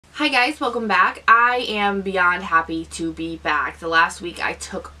Hi guys, welcome back. I am beyond happy to be back. The last week I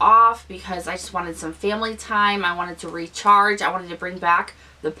took off because I just wanted some family time. I wanted to recharge. I wanted to bring back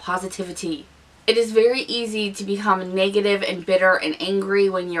the positivity. It is very easy to become negative and bitter and angry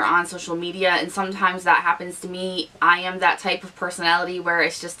when you're on social media, and sometimes that happens to me. I am that type of personality where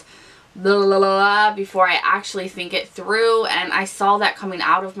it's just blah, blah, blah, blah, before I actually think it through, and I saw that coming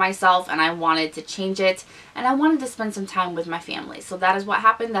out of myself and I wanted to change it, and I wanted to spend some time with my family. So that is what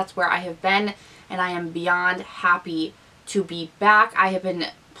happened. That's where I have been, and I am beyond happy to be back. I have been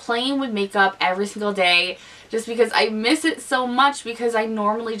playing with makeup every single day just because I miss it so much, because I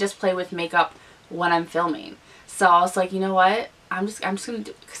normally just play with makeup when I'm filming. So I was like, you know what, I'm just gonna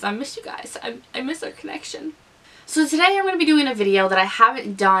do it because I miss you guys. I miss our connection. So today I'm going to be doing a video that I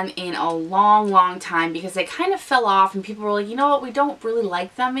haven't done in a long time because they kind of fell off and people were like, you know what, we don't really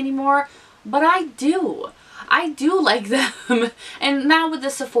like them anymore. But I do. I do like them. And now with the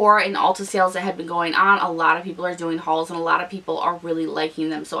Sephora and Ulta sales that had been going on, a lot of people are doing hauls and a lot of people are really liking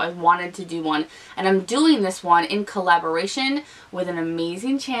them. So I wanted to do one, and I'm doing this one in collaboration with an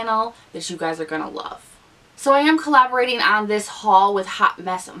amazing channel that you guys are going to love. So I am collaborating on this haul with Hot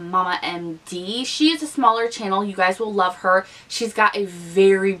Mess Mama MD. She is a smaller channel. You guys will love her. She's got a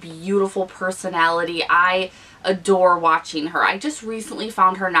very beautiful personality. I adore watching her. I just recently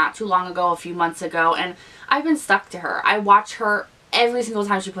found her not too long ago, a few months ago, and I've been stuck to her. I watch her every single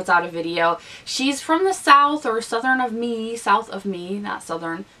time she puts out a video. She's from the south or south of me, not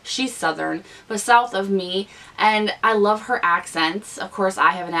southern. She's southern, but south of me, and I love her accents. Of course,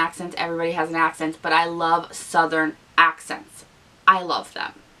 I have an accent. Everybody has an accent, but I love southern accents. I love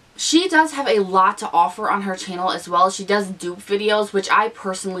them. She does have a lot to offer on her channel as well. She does dupe videos, which I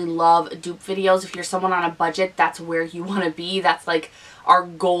personally love dupe videos. If you're someone on a budget, that's where you want to be. That's like our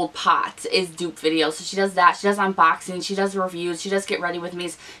gold pot, is dupe videos. So she does that. She does unboxing. She does reviews. She does get ready with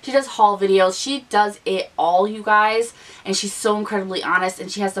me's. She does haul videos. She does it all, you guys. And she's so incredibly honest,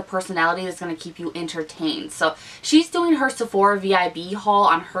 and she has the personality that's going to keep you entertained. So she's doing her Sephora VIB haul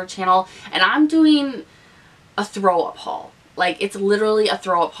on her channel, and I'm doing a throw-up haul. Like, it's literally a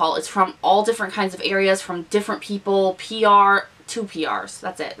throw-up haul. It's from all different kinds of areas, from different people, PR, 2 PRs.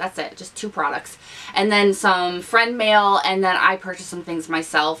 That's it. Just 2 products. And then some friend mail, and then I purchased some things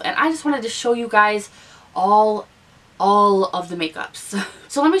myself. And I just wanted to show you guys all of the makeups.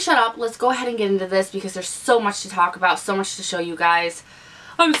 So let me shut up. Let's go ahead and get into this because there's so much to talk about, so much to show you guys.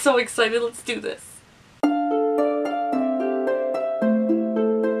 I'm so excited. Let's do this.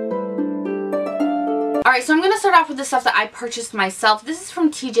 Alright, so I'm going to start off with the stuff that I purchased myself. This is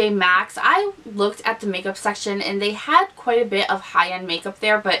from TJ Maxx. I looked at the makeup section and they had quite a bit of high-end makeup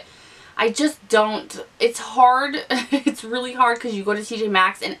there, but I just don't. It's hard. It's really hard because you go to TJ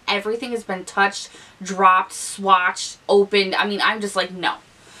Maxx and everything has been touched, dropped, swatched, opened. I mean, I'm just like, no.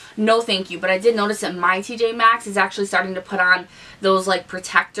 No thank you. But I did notice that my TJ Maxx is actually starting to put on those like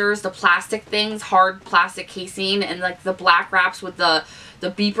protectors, the plastic things, hard plastic casing, and like the black wraps with the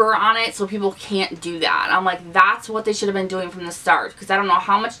beeper on it, so people can't do that. I'm like, that's what they should have been doing from the start, because I don't know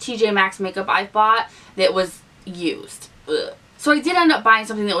how much TJ Maxx makeup I've bought that was used. Ugh. So I did end up buying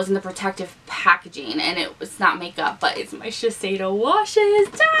something that was in the protective packaging, and it's not makeup, but it's my Shiseido washes.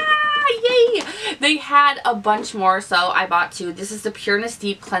 Ah, yay! They had a bunch more, so I bought 2. This is the Pureness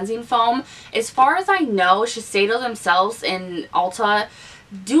Deep Cleansing Foam. As far as I know, Shiseido themselves in Ulta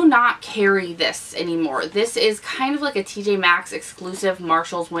do not carry this anymore. This is kind of like a TJ Maxx exclusive,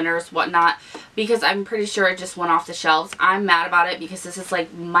 Marshalls, Winners, whatnot, because I'm pretty sure it just went off the shelves. I'm mad about it because this is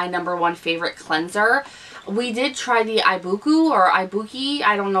like my #1 favorite cleanser. We did try the Ibuku or Ibuki.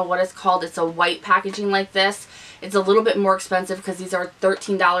 I don't know what it's called. It's a white packaging like this. It's a little bit more expensive because these are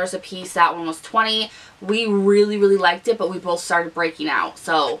 $13 a piece. That one was $20. We really liked it, but we both started breaking out,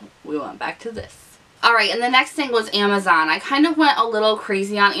 so we went back to this. Alright, and the next thing was Amazon. I kind of went a little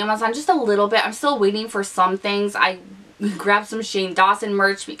crazy on Amazon, just a little bit. I'm still waiting for some things. I grabbed some Shane Dawson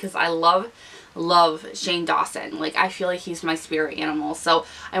merch because I love Shane Dawson. Like, I feel like he's my spirit animal. So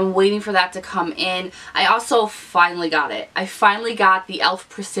I'm waiting for that to come in. I also finally got it. I finally got the e.l.f.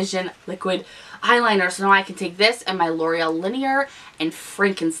 Precision Liquid Eyeliner. So now I can take this and my L'Oreal Linear and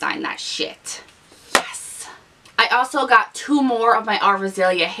Frankenstein that shit. Yes. I also got 2 more of my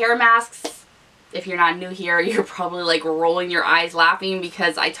Arvazelia hair masks. If you're not new here, you're probably like rolling your eyes laughing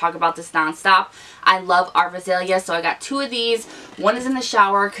because I talk about this nonstop. I love Arvazelia, so I got 2 of these. One is in the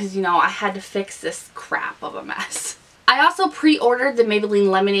shower because, you know, I had to fix this crap of a mess. I also pre-ordered the Maybelline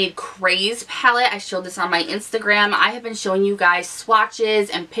Lemonade Craze palette. I showed this on my Instagram. I have been showing you guys swatches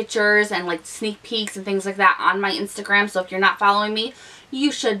and pictures and like sneak peeks and things like that on my Instagram. So if you're not following me, you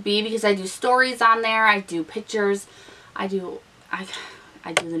should be, because I do stories on there. I do pictures.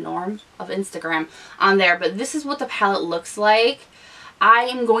 I do the norm of Instagram on there. But this is what the palette looks like. I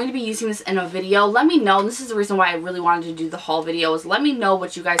am going to be using this in a video. Let me know. This is the reason why I really wanted to do the haul videos. Let me know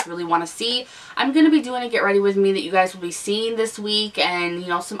what you guys really want to see. I'm going to be doing a get ready with me that you guys will be seeing this week, and you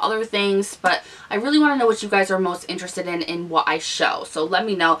know, some other things, but I really want to know what you guys are most interested in what I show. So let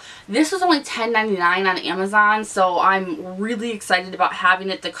me know. This was only $10.99 on Amazon, so I'm really excited about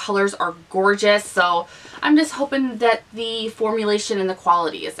having it. The colors are gorgeous, so I'm just hoping that the formulation and the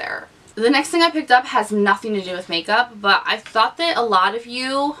quality is there. The next thing I picked up has nothing to do with makeup, but I thought that a lot of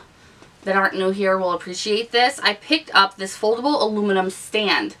you that aren't new here will appreciate this. I picked up this foldable aluminum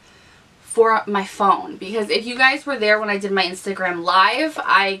stand for my phone, because if you guys were there when I did my Instagram live,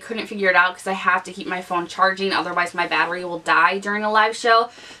 I couldn't figure it out because I have to keep my phone charging, otherwise my battery will die during a live show.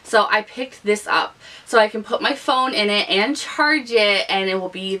 So I picked this up so I can put my phone in it and charge it, and it will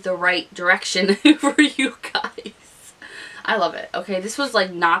be the right direction for you guys. I love it. Okay, this was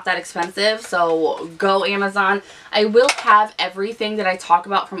like not that expensive, so go Amazon. I will have everything that I talk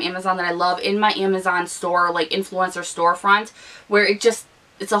about from Amazon that I love in my Amazon store, like influencer storefront, where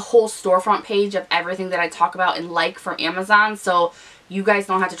it's a whole storefront page of everything that I talk about and like from Amazon, so you guys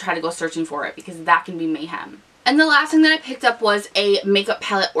don't have to try to go searching for it, because that can be mayhem. And the last thing that I picked up was a makeup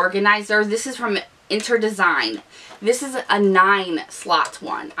palette organizer. This is from Interdesign. This is a 9-slot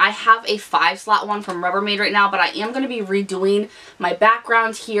one. I have a 5-slot one from Rubbermaid right now, but I am going to be redoing my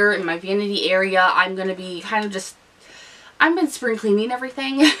background here in my vanity area. I'm going to be kind of just, I've been spring cleaning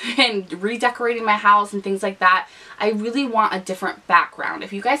everything and redecorating my house and things like that. I really want a different background.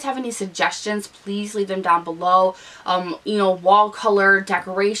 If you guys have any suggestions, please leave them down below. You know, wall color,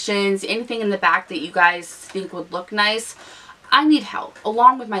 decorations, anything in the back that you guys think would look nice. I need help,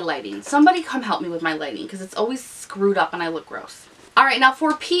 along with my lighting. Somebody come help me with my lighting, because it's always screwed up and I look gross. Alright, now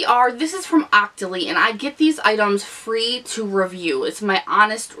for PR, this is from Octoly, and I get these items free to review. It's my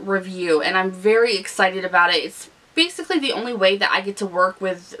honest review, and I'm very excited about it. It's basically the only way that I get to work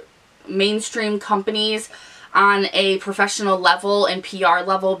with mainstream companies on a professional level and PR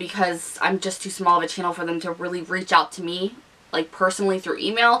level, because I'm just too small of a channel for them to really reach out to me, like personally through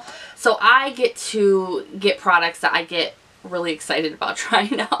email. So I get to get products that I get really excited about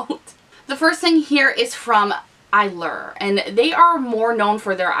trying out. The first thing here is from Eylure, and they are more known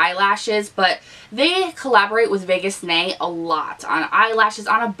for their eyelashes, but they collaborate with Vegas Nay a lot on eyelashes,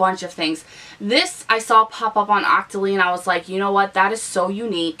 on a bunch of things. This I saw pop up on Octoly, and I was like, you know what, that is so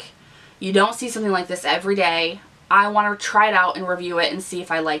unique. You don't see something like this every day. I want to try it out and review it and see if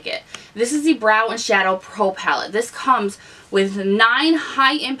I like it. This is the Brow and Shadow Pro Palette. This comes with 9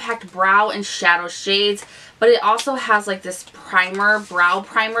 high impact brow and shadow shades, but it also has like this primer, brow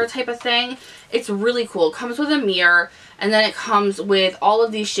primer type of thing. It's really cool. It comes with a mirror, and then it comes with all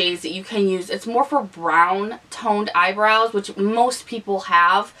of these shades that you can use. It's more for brown toned eyebrows, which most people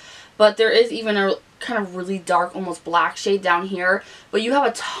have, but there is even a kind of really dark, almost black shade down here. But you have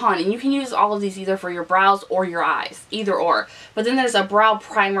a ton, and you can use all of these either for your brows or your eyes, either or. But then there's a brow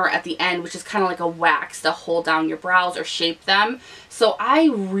primer at the end, which is kind of like a wax to hold down your brows or shape them. So I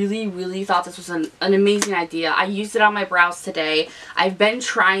really thought this was an amazing idea. I used it on my brows today. I've been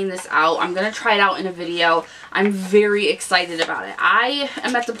trying this out. I'm going to try it out in a video. I'm very excited about it. I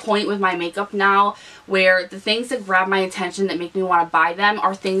am at the point with my makeup now where the things that grab my attention that make me want to buy them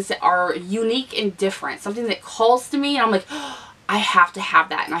are things that are unique and different. Something that calls to me and I'm like, oh, I have to have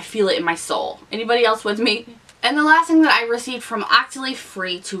that, and I feel it in my soul. Anybody else with me? And the last thing that I received from Octoly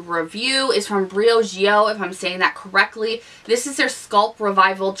free to review is from Briogeo, if I'm saying that correctly. This is their Sculpt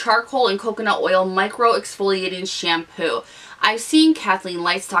Revival Charcoal and Coconut Oil Micro Exfoliating Shampoo. I've seen Kathleen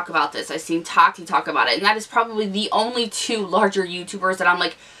Lights talk about this. I've seen Tati talk about it. And that is probably the only 2 larger YouTubers that I'm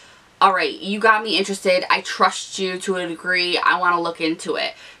like, alright, you got me interested. I trust you to a degree. I want to look into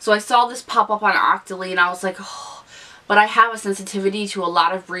it. So I saw this pop up on Octoly and I was like, oh. But I have a sensitivity to a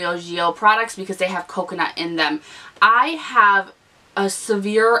lot of Briogeo products because they have coconut in them. I have a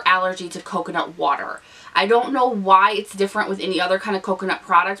severe allergy to coconut water. I don't know why it's different with any other kind of coconut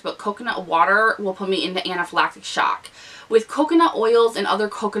product, but coconut water will put me into anaphylactic shock. With coconut oils and other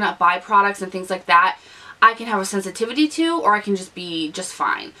coconut byproducts and things like that, I can have a sensitivity to, or I can just be just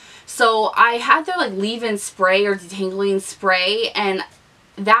fine. So I had their like leave-in spray or detangling spray, and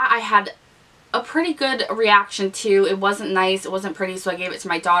that I had a pretty good reaction to. It wasn't nice, it wasn't pretty, so I gave it to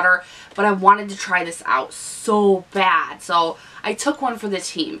my daughter, but I wanted to try this out so bad, so I took one for the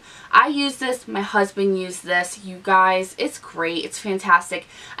team. I used this, my husband used this, you guys, it's great, it's fantastic.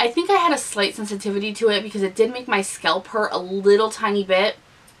 I think I had a slight sensitivity to it because it did make my scalp hurt a little tiny bit,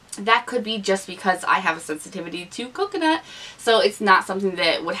 That could be just because I have a sensitivity to coconut, so it's not something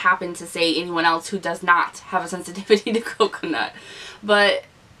that would happen to, say, anyone else who does not have a sensitivity to coconut. But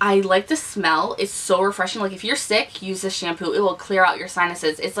I like the smell. It's so refreshing. Like, if you're sick, use this shampoo. It will clear out your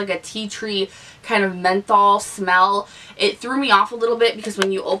sinuses. It's like a tea tree kind of menthol smell. It threw me off a little bit because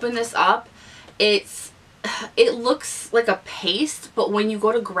when you open this up, it looks like a paste, but when you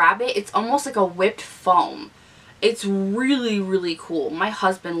go to grab it, it's almost like a whipped foam. It's really, really cool. My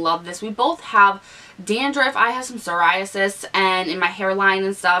husband loved this. We both have dandruff. I have some psoriasis and in my hairline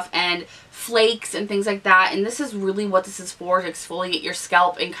and stuff, and flakes and things like that. And this is really what this is for, to exfoliate your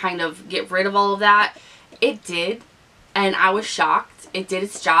scalp and kind of get rid of all of that. It did, and I was shocked. It did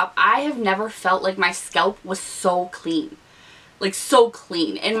its job. I have never felt like my scalp was so clean. Like, so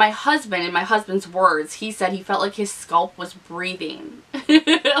clean. And my husband, in my husband's words, he said he felt like his scalp was breathing.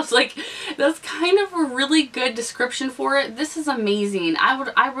 I was like, that's kind of a really good description for it. This is amazing.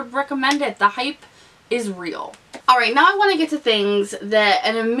 I would recommend it. The hype is real. Alright, now I want to get to things that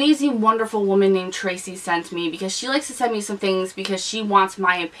an amazing, wonderful woman named Tracy sent me, because she likes to send me some things because she wants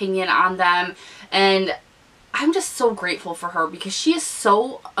my opinion on them, and I'm just so grateful for her because she is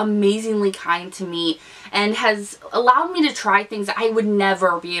so amazingly kind to me and has allowed me to try things that I would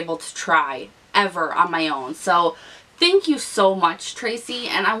never be able to try ever on my own. So thank you so much, Tracy,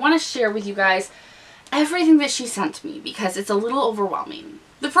 and I want to share with you guys everything that she sent me because it's a little overwhelming.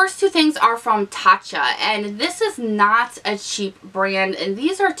 The first two things are from Tatcha, and this is not a cheap brand, and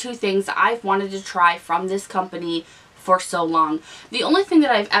these are two things that I've wanted to try from this company for so long. The only thing that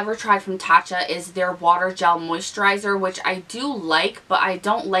I've ever tried from Tatcha is their water gel moisturizer, which I do like, but I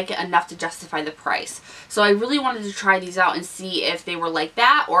don't like it enough to justify the price. So I really wanted to try these out and see if they were like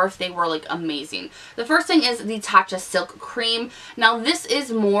that or if they were like amazing. The first thing is the Tatcha Silk Cream. Now this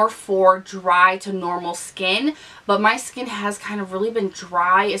is more for dry to normal skin, but my skin has kind of really been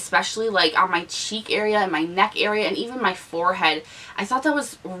dry, especially like on my cheek area and my neck area and even my forehead. I thought that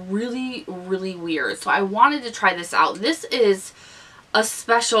was really, really weird. So I wanted to try this out. This is a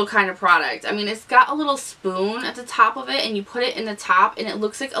special kind of product. I mean, it's got a little spoon at the top of it, and you put it in the top and it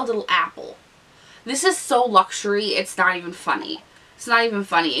looks like a little apple. This is so luxury, it's not even funny. It's not even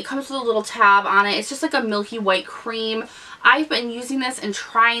funny. It comes with a little tab on it. It's just like a milky white cream. I've been using this and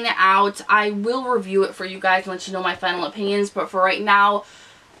trying it out. I will review it for you guys and let you know my final opinions, but for right now,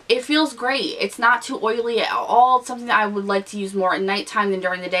 it feels great. It's not too oily at all. It's something that I would like to use more at nighttime than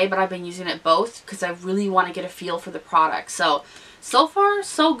during the day, but I've been using it both because I really want to get a feel for the product. So far,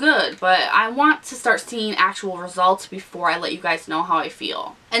 so good, but I want to start seeing actual results before I let you guys know how I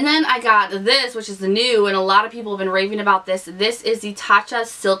feel. And then I got this, which is the new, and a lot of people have been raving about this. This is the Tatcha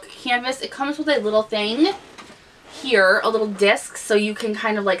Silk Canvas. It comes with a little thing here, a little disc, so you can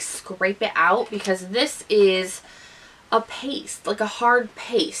kind of like scrape it out, because this is a paste, like a hard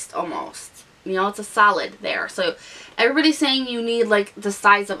paste almost. You know, it's a solid there. So everybody's saying you need like the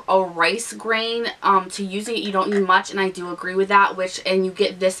size of a rice grain to use it. You don't need much, and I do agree with that, and you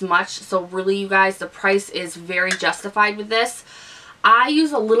get this much. So really, you guys, the price is very justified with this. I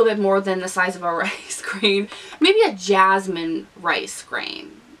use a little bit more than the size of a rice grain, maybe a jasmine rice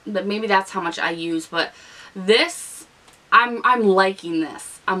grain, but maybe that's how much I use. But this, I'm liking this.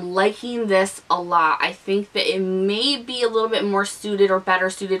 I'm liking this a lot. I think that it may be a little bit more suited or better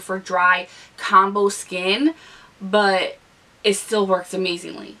suited for dry combo skin, but it still works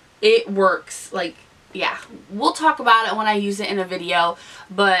amazingly. It works, like, yeah. We'll talk about it when I use it in a video,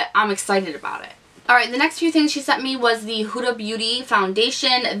 but I'm excited about it. Alright, the next few things she sent me was the Huda Beauty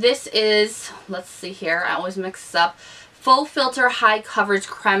foundation. This is, let's see here, I always mix this up. Full Filter High Coverage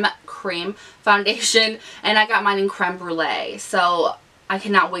Creme Cream Foundation, and I got mine in Creme Brulee, so I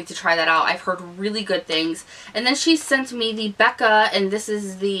cannot wait to try that out. I've heard really good things. And then she sent me the Becca, and this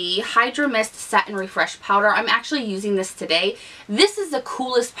is the Hydra Mist Set and Refresh Powder. I'm actually using this today. This is the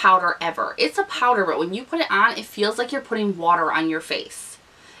coolest powder ever. It's a powder, but when you put it on, it feels like you're putting water on your face.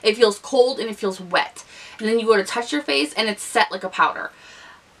 It feels cold and it feels wet. And then you go to touch your face and it's set like a powder.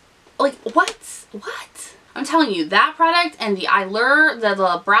 Like, what? What? I'm telling you, that product and the Eylure,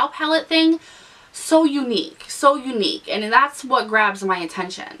 the brow palette thing, so unique, and that's what grabs my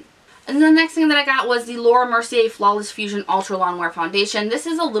attention. And the next thing that I got was the Laura Mercier Flawless Fusion Ultra Longwear Foundation. This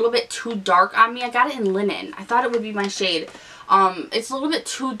is a little bit too dark on me. I got it in linen. I thought it would be my shade. It's a little bit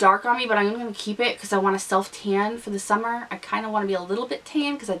too dark on me, but I'm going to keep it because I want to self-tan for the summer. I kind of want to be a little bit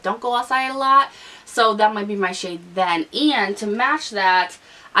tan because I don't go outside a lot, so that might be my shade then. And to match that,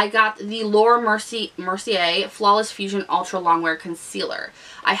 I got the Laura Mercier Flawless Fusion Ultra Longwear Concealer.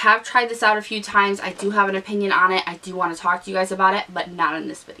 I have tried this out a few times. I do have an opinion on it. I do want to talk to you guys about it, but not in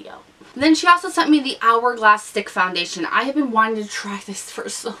this video. And then she also sent me the Hourglass Stick Foundation. I have been wanting to try this for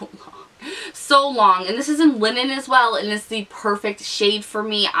so long. And this is in linen as well, and it's the perfect shade for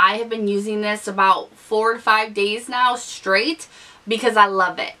me. I have been using this about 4 to 5 days now straight because I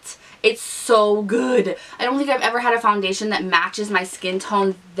love it. It's so good. I don't think I've ever had a foundation that matches my skin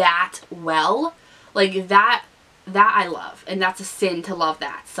tone that well. Like that I love, and that's a sin to love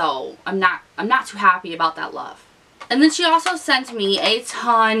that. So I'm not too happy about that love. And then she also sent me a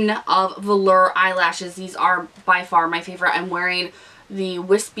ton of Velour eyelashes. These are by far my favorite. I'm wearing the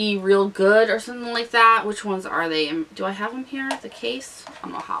Wispy Real Good or something like that. Which ones are they? Do I have them here? The case?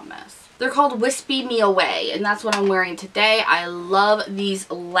 I'm a hot mess. They're called Wispy Me Away, and that's what I'm wearing today. I love these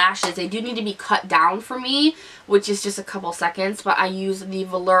lashes. They do need to be cut down for me, which is just a couple seconds, but I use the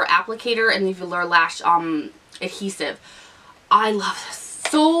Velour applicator and the Velour lash adhesive. I love this.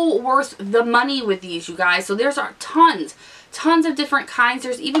 So worth the money with these, you guys. So there's tons of different kinds.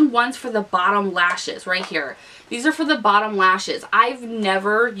 There's even ones for the bottom lashes right here. These are for the bottom lashes. I've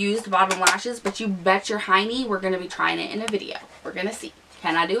never used bottom lashes, but you bet your hiney we're going to be trying it in a video. We're going to see.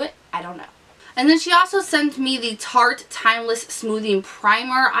 Can I do it? I don't know. And then she also sent me the Tarte Timeless Smoothing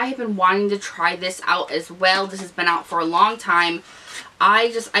Primer. I have been wanting to try this out as well. This has been out for a long time.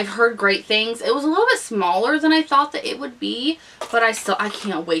 I've heard great things. It was a little bit smaller than I thought that it would be, but I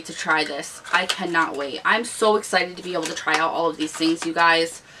can't wait to try this. I cannot wait. I'm so excited to be able to try out all of these things, you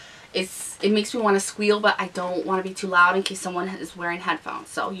guys. It makes me want to squeal, but I don't want to be too loud in case someone is wearing headphones,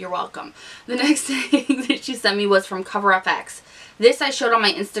 so you're welcome. The next thing that she sent me was from FAQS. This I showed on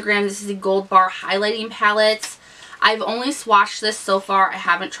my Instagram. This is the Gold Bar Highlighting Palette. I've only swatched this so far. I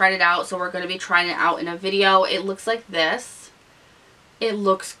haven't tried it out, so we're going to be trying it out in a video. It looks like this. It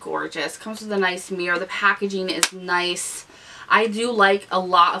looks gorgeous. Comes with a nice mirror. The packaging is nice. I do like a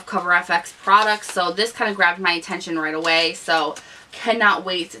lot of FAQS products, so this kind of grabbed my attention right away. So cannot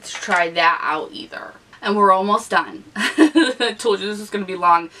wait to try that out either. And we're almost done. I told you this was going to be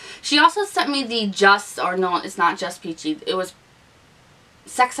long. She also sent me the no, it's not Just Peachy. It was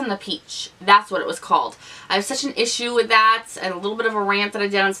Sex on the Peach. That's what it was called. I have such an issue with that, and a little bit of a rant that I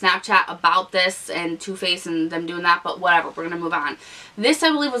did on Snapchat about this and Too Faced and them doing that, but whatever, we're going to move on. This I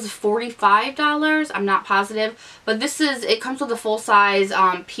believe was $45. I'm not positive, but it comes with a full-size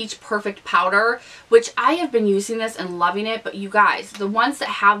Peach Perfect powder, which I have been using this and loving it, but you guys, the ones that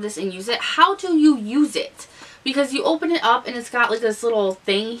have this and use it, how do you use it? Because you open it up and it's got like this little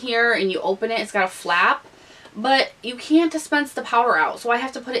thing here, and you open it, it's got a flap. But you can't dispense the powder out, so I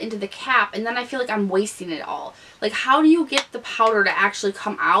have to put it into the cap, and then I feel like I'm wasting it all. Like, how do you get the powder to actually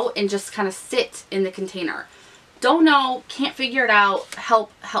come out and just kind of sit in the container? Don't know, can't figure it out.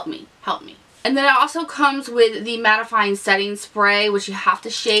 Help me. And then it also comes with the mattifying setting spray, which you have to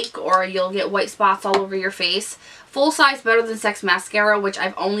shake or you'll get white spots all over your face. Full size Better Than Sex mascara, which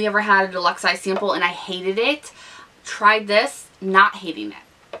I've only ever had a deluxe size sample and I hated it. Tried this, not hating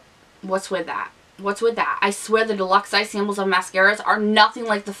it. What's with that? What's with that? I swear the deluxe size samples of mascaras are nothing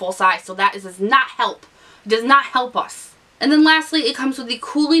like the full size, so that does not help. Does not help us. And then lastly, it comes with the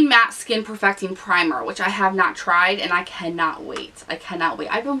Cooling Matte Skin Perfecting Primer, which I have not tried, and I cannot wait. I cannot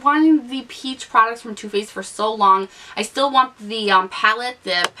wait. I've been wanting the peach products from Too Faced for so long. I still want the palette,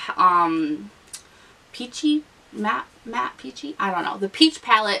 the peachy, matte peachy? I don't know. The peach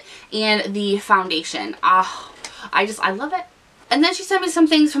palette and the foundation. I love it. And then she sent me some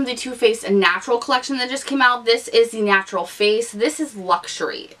things from the Too Faced Natural collection that just came out. This is the Natural Face. This is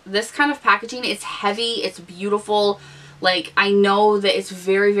luxury. This kind of packaging, it's heavy, it's beautiful. Like, I know that it's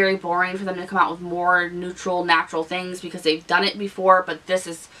very, very boring for them to come out with more neutral, natural things because they've done it before, but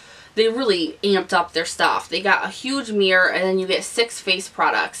they really amped up their stuff. They got a huge mirror, and then you get 6 face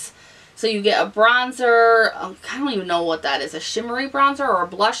products. So you get a bronzer, I don't even know what that is, a shimmery bronzer or a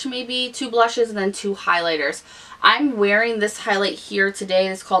blush maybe, 2 blushes, and then 2 highlighters. I'm wearing this highlight here today.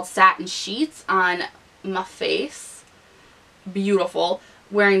 It's called Satin Sheets on my face. Beautiful.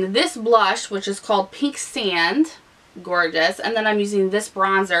 Wearing this blush, which is called Pink Sand. Gorgeous. And then I'm using this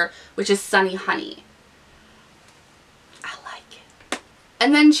bronzer, which is Sunny Honey. I like it.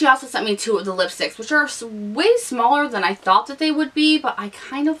 And then she also sent me 2 of the lipsticks, which are way smaller than I thought that they would be, but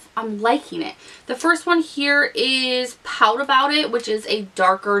I'm liking it. The first one here is Pout About It, which is a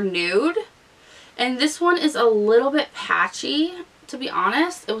darker nude. And this one is a little bit patchy, to be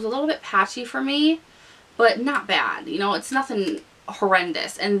honest. It was a little bit patchy for me, but not bad. You know, it's nothing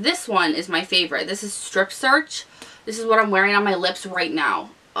horrendous. And this one is my favorite. This is Strip Search. This is what I'm wearing on my lips right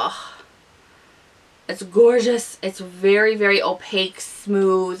now. Ugh. It's gorgeous. It's very, very opaque,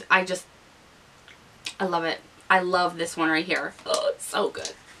 smooth. I love it. I love this one right here. Oh, it's so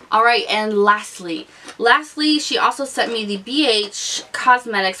good. Alright, and lastly, she also sent me the BH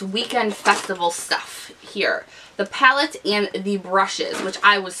Cosmetics Weekend Festival stuff here. The palette and the brushes, which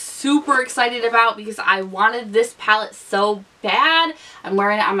I was super excited about because I wanted this palette so bad. I'm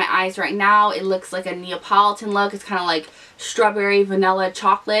wearing it on my eyes right now. It looks like a Neapolitan look. It's kind of like strawberry vanilla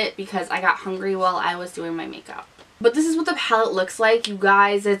chocolate because I got hungry while I was doing my makeup. But this is what the palette looks like, you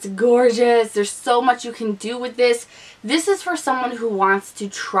guys. It's gorgeous. There's so much you can do with this. This is for someone who wants to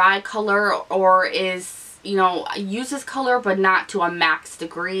try color or is, you know, uses color but not to a max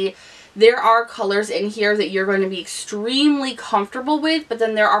degree. There are colors in here that you're going to be extremely comfortable with, but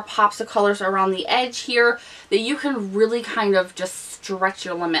then there are pops of colors around the edge here that you can really kind of just stretch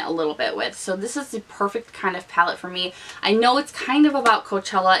your limit a little bit with. So this is the perfect kind of palette for me. I know it's kind of about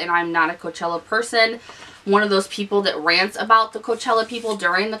Coachella, and I'm not a Coachella person. One of those people that rants about the Coachella people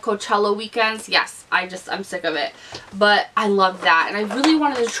during the Coachella weekends. Yes, I'm sick of it. But I love that. And I really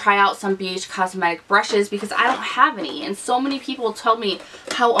wanted to try out some BH Cosmetic brushes because I don't have any. And so many people tell me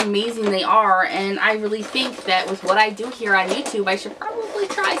how amazing they are. And I really think that with what I do here on YouTube, I should probably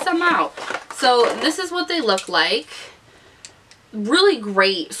try some out. So this is what they look like. Really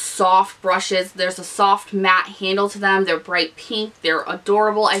great soft brushes. There's a soft matte handle to them. They're bright pink. They're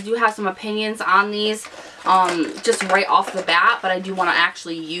adorable. I do have some opinions on these just right off the bat, but I do want to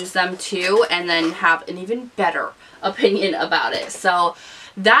actually use them too and then have an even better opinion about it. So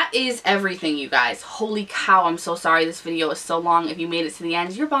that is everything, you guys. Holy cow, I'm so sorry this video is so long. If you made it to the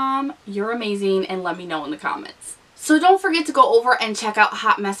end, you're bomb, you're amazing, and let me know in the comments. So don't forget to go over and check out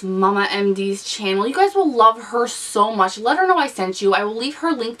Hot Mess Mama MD's channel. You guys will love her so much. Let her know I sent you. I will leave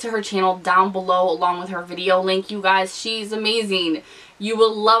her link to her channel down below along with her video link. You guys, she's amazing. You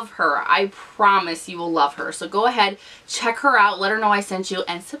will love her. I promise you will love her. So go ahead, check her out, let her know I sent you,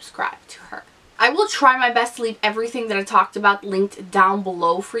 and subscribe to her. I will try my best to leave everything that I talked about linked down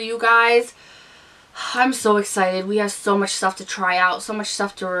below for you guys. I'm so excited. We have so much stuff to try out, so much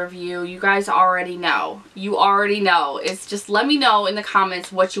stuff to review. You guys already know. You already know. It's just let me know in the comments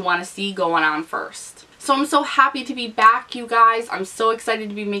what you want to see going on first. So I'm so happy to be back, you guys. I'm so excited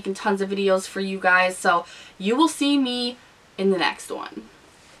to be making tons of videos for you guys. So you will see me in the next one.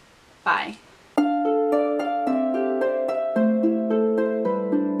 Bye.